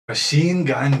Machine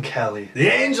Gun Kelly, the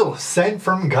angel sent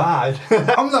from God.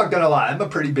 I'm not gonna lie, I'm a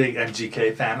pretty big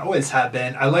MGK fan, always have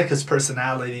been. I like his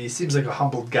personality, he seems like a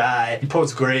humble guy, he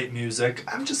posts great music.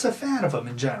 I'm just a fan of him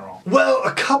in general. Well,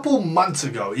 a couple months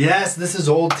ago, yes, this is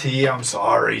old tea, I'm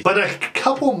sorry, but a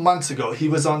couple months ago, he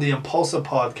was on the Impaulsive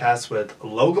podcast with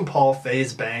Logan Paul,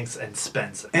 FaZe Banks, and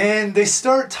Spencer. And they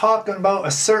start talking about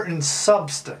a certain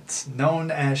substance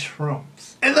known as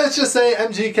shrooms. And let's just say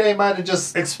MGK might have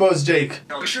just exposed Jake.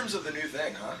 Mushrooms are the new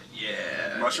thing, huh?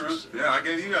 Yeah. Mushrooms? Yeah, I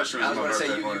gave you guys shrooms. I was going to say,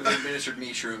 you've administered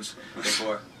me shrooms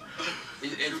before.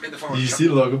 In the form of You see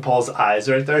Logan Paul's eyes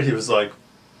right there? He was like,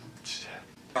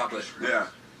 chocolate. Yeah.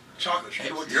 Chocolate Hey,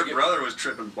 shrooms. Your brother was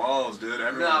tripping balls, dude.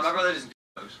 No, my brother doesn't do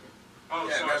those. Oh,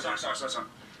 Yeah, sorry.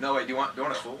 No, wait, do you want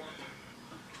a full one?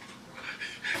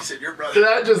 He said your brother.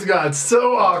 that just got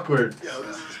so awkward. Yo,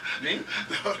 this is... Me?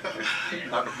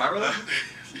 No, no. My brother?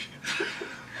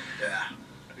 Yeah.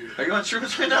 Are you on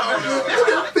shrooms right now?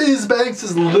 No. FaZe Banks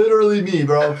is literally me,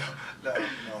 bro. No.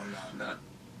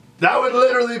 That would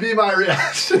literally be my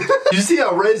reaction. You see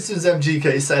how right as soon as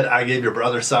MGK said, I gave your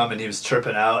brother some, and he was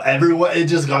tripping out, everyone, it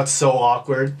just got so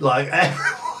awkward. Like,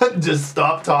 everyone just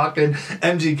stopped talking.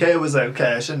 MGK was like,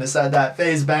 okay, I shouldn't have said that.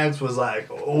 FaZe Banks was like,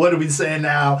 what are we saying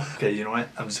now? Okay, you know what?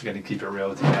 I'm just gonna keep it real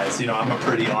with you guys. You know, I'm a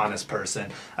pretty honest person.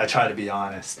 I try to be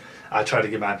honest. I try to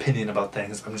give my opinion about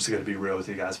things. I'm just gonna be real with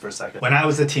you guys for a second. When I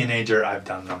was a teenager, I've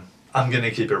done them. I'm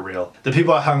gonna keep it real. The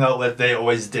people I hung out with, they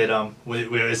always did them. We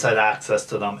always had access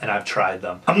to them, and I've tried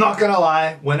them. I'm not gonna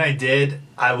lie, when I did,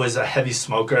 I was a heavy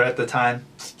smoker at the time.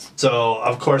 So,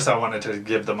 of course, I wanted to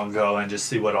give them a go and just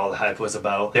see what all the hype was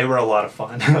about. They were a lot of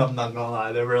fun. I'm not gonna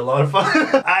lie, they were a lot of fun.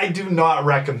 I do not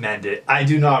recommend it. I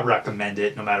do not recommend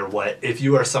it no matter what. If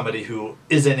you are somebody who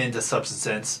isn't into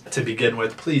substances to begin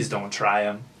with, please don't try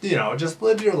them. You know, just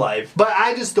live your life. But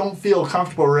I just don't feel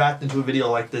comfortable reacting to a video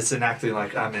like this and acting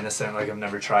like I'm innocent, like I've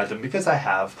never tried them, because I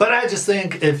have. But I just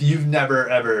think if you've never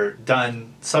ever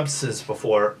done substances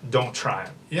before, don't try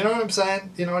them. You know what I'm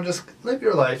saying? You know, just live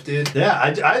your life, dude. Yeah,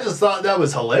 I just thought that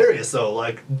was hilarious though.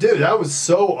 Like, dude, that was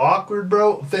so awkward,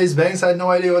 bro. FaZe Banks had no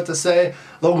idea what to say.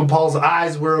 Logan Paul's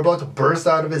eyes were about to burst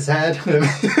out of his head.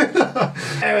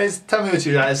 Anyways, tell me what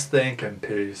you guys think, and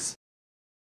peace.